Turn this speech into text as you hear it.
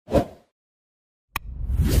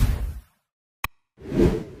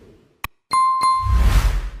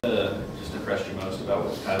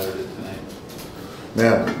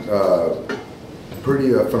Man,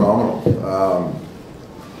 pretty phenomenal.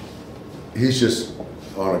 He's just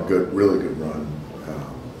on a really good run.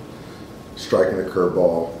 Striking the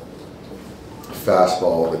curveball,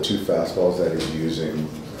 fastball, the two fastballs that he's using,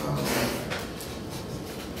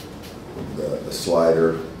 the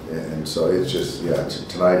slider, and so it's just, yeah.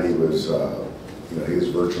 Tonight he was, he was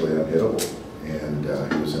virtually unhittable, and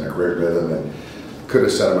he was in a great rhythm, and could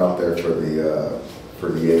have set him out there for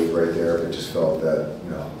the eighth right there. But just felt that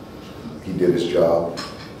he did his job,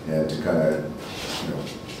 and to kind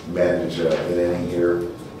of manage an inning here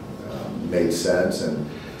made sense, and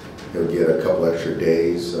he'll get a couple extra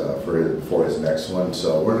days for his next one.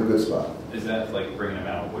 So we're in a good spot. Is that like bringing him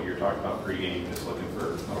out, what you're talking about pregame, just looking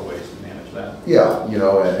for other ways to manage that? Yeah,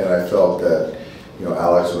 and I felt that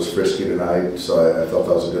Alex was frisky tonight, so I felt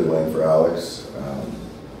that was a good lane for Alex.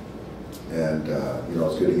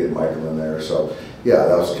 It's good to get Michael in there. So yeah,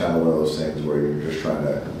 that was kind of one of those things where you're just trying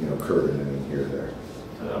to curve it in here or there.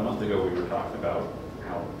 A month ago we were talking about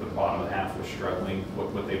how the bottom of the half was struggling,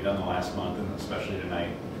 what they've done the last month, and especially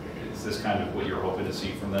tonight. Is this kind of what you're hoping to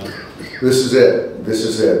see from them? This is it.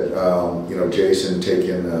 Jason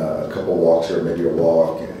taking a couple walks or maybe a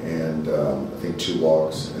walk, and I think 2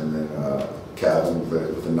 walks, and then Calvin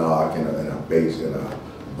with a knock and a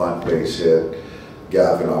bunt base hit.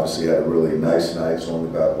 Gavin obviously had a really nice night, swung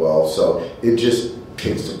the bat well. So it just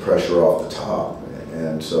takes the pressure off the top,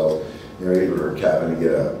 and so even for Gavin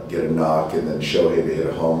to get a knock, and then Shohei to hit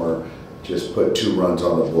a homer, just put 2 runs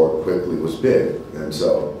on the board quickly was big, and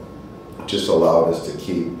so just allowed us to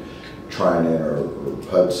keep trying in, or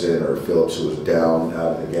Hudson or Phillips, who was down,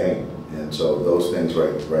 out of the game. And so those things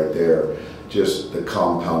right there, just the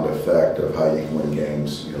compound effect of how you can win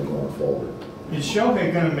games, going forward. Is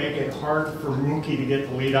Shohei going to make it hard for Mookie to get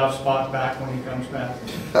the leadoff spot back when he comes back?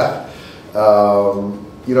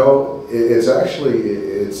 It's actually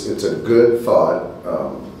it's a good thought.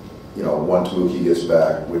 Once Mookie gets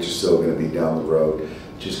back, which is still going to be down the road,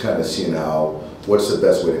 just kind of seeing what's the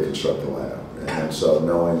best way to construct the lineup. And so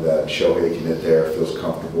knowing that Shohei can hit there, feels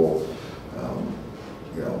comfortable.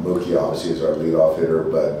 Mookie obviously is our leadoff hitter,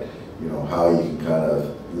 but how you can kind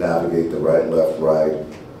of navigate the right,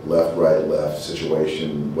 left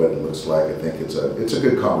situation, what it looks like. I think it's a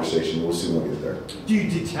good conversation. We'll see when we get there. Do you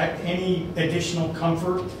detect any additional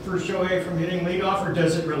comfort for Shohei from hitting leadoff, or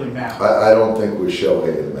does it really matter? I don't think with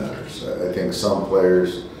Shohei it matters. I think some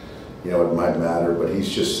players, it might matter, but he's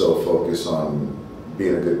just so focused on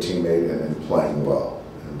being a good teammate and playing well.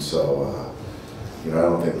 And so, I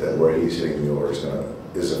don't think that where he's hitting the order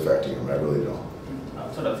is affecting him. I really don't.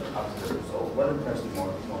 Sort of opposite. So what impressed you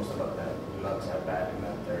most about that Lux at bat in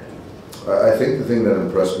that third inning? I think the thing that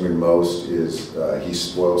impressed me most is he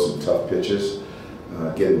spoiled some tough pitches,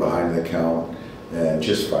 getting behind the count and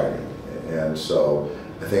just fighting. And so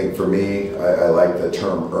I think for me, I like the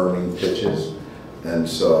term earning pitches. And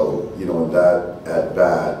so, in that at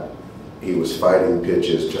bat, he was fighting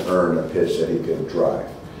pitches to earn a pitch that he could drive.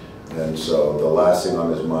 And so the last thing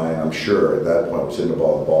on his mind, I'm sure, at that point was hitting the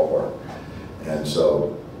ball in the ballpark. And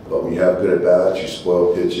so, but when you have good at bats, you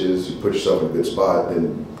spoil pitches, you put yourself in a good spot,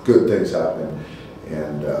 then good things happen.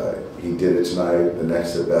 And he did it tonight. The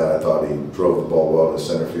next at bat, I thought he drove the ball well to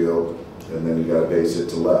center field, and then he got a base hit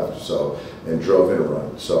to left. So, and drove in a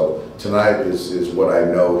run. So tonight is what I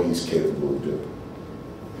know he's capable of doing.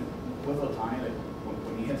 With Ohtani,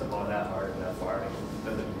 when he hits a ball that hard and that far,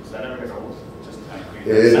 does that ever get old?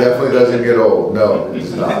 It definitely doesn't get old. No, it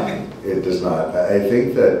does not. It does not. I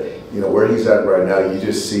think that where he's at right now, you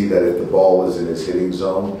just see that if the ball is in his hitting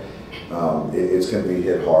zone, it's going to be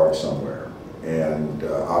hit hard somewhere. And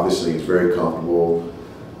obviously, he's very comfortable.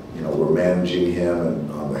 We're managing him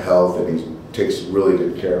and on the health, and he takes really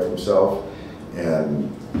good care of himself.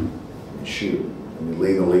 And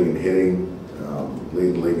leading the league in hitting,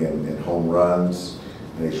 leading the league in home runs.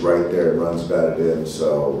 And he's right there, runs batted in,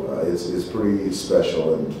 so it's pretty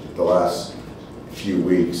special. And the last few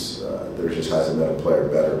weeks, there just hasn't been a player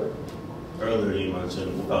better. Earlier you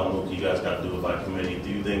mentioned without Mookie, you guys got to do it by committee. Do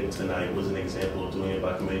you think tonight was an example of doing it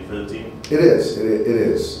by committee for the team? It is. It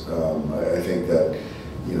is. I think that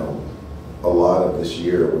a lot of this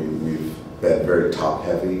year we've been very top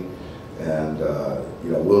heavy, and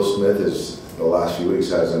Will Smith is the last few weeks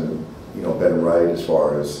hasn't been right as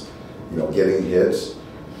far as getting hits.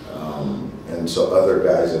 And so other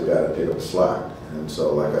guys have got to pick up the slack. And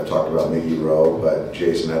so, like I've talked about Miggy Rowe, but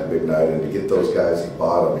Jason had a big night, and to get those guys at the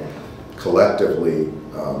bottom collectively,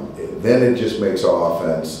 then it just makes our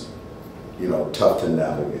offense, tough to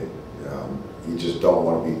navigate. You just don't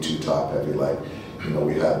want to be too top heavy like,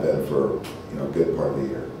 we have been for, a good part of the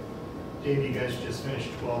year. Dave, you guys just finished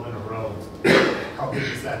 12 in a row. How big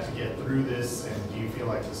is that to get through this, and do you feel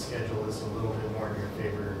like the schedule is a little bit more in your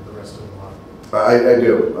favor the rest of the month? I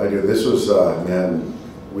do. This was, man,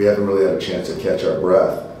 we haven't really had a chance to catch our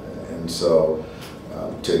breath. And so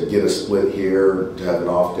to get a split here, to have an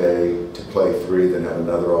off day, to play 3, then have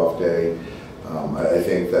another off day, I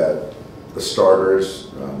think that the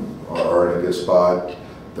starters are in a good spot,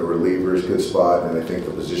 the relievers good spot, and I think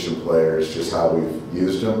the position players, just how we've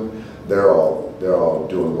used them, they're all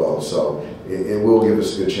doing well. So it will give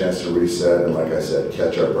us a good chance to reset and, like I said,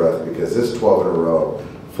 catch our breath, because this 12 in a row,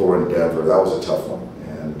 4 in Denver, that was a tough one.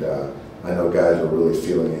 And I know guys were really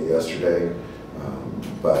feeling it yesterday,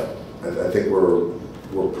 but I think we're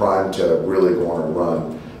primed to really go on a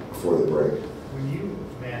run before the break. When you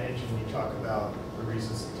manage and you talk about the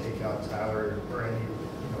reasons to take out Tyler, or any,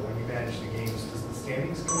 when you manage the games, does the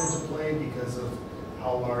standings come into play because of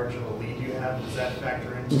how large of a lead you have? Does that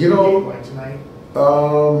factor into the game like tonight?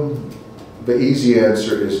 The easy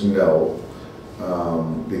answer is no,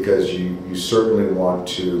 because you certainly want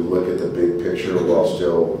to look at the big picture while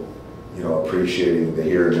still, appreciating the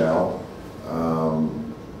here and now.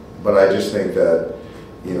 But I just think that,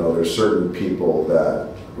 there's certain people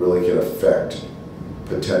that really can affect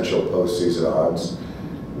potential postseason odds,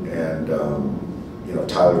 and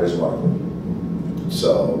Tyler is one of them.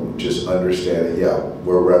 So just understand it. Yeah,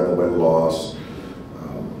 we're at the win-loss,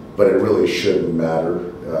 but it really shouldn't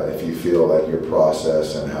matter if you feel like your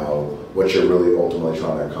process and what you're really ultimately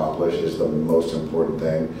trying to accomplish is the most important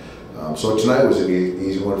thing. So tonight was an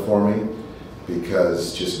easy one for me,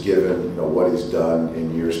 because just given what he's done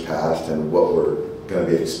in years past and what we're going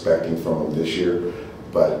to be expecting from him this year,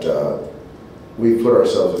 but we've put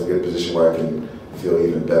ourselves in a good position where I can feel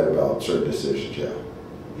even better about certain decisions. Yeah.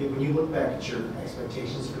 When you look back at your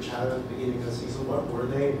expectations for Tyler at the beginning of the season, what were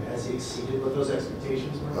they? Has he exceeded what those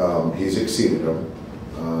expectations were? He's exceeded them.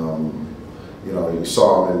 You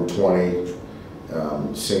saw him in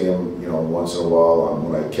 20. See him, once in a while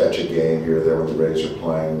when I catch a game here or there when the Rays are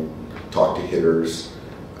playing, talk to hitters.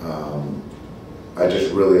 I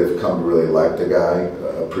just really have come to really like the guy,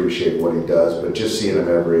 appreciate what he does, but just seeing him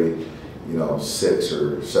every, 6th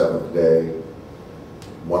or 7th day,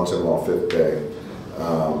 once in a while 5th day,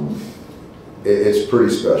 it's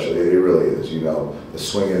pretty special. It really is, the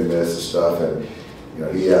swing and miss stuff, and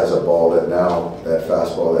he has a ball that now, that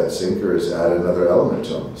fastball, that sinker, has added another element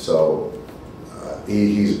to him. So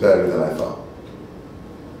he's better than I thought.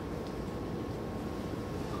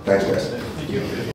 Thanks, guys. Thank you.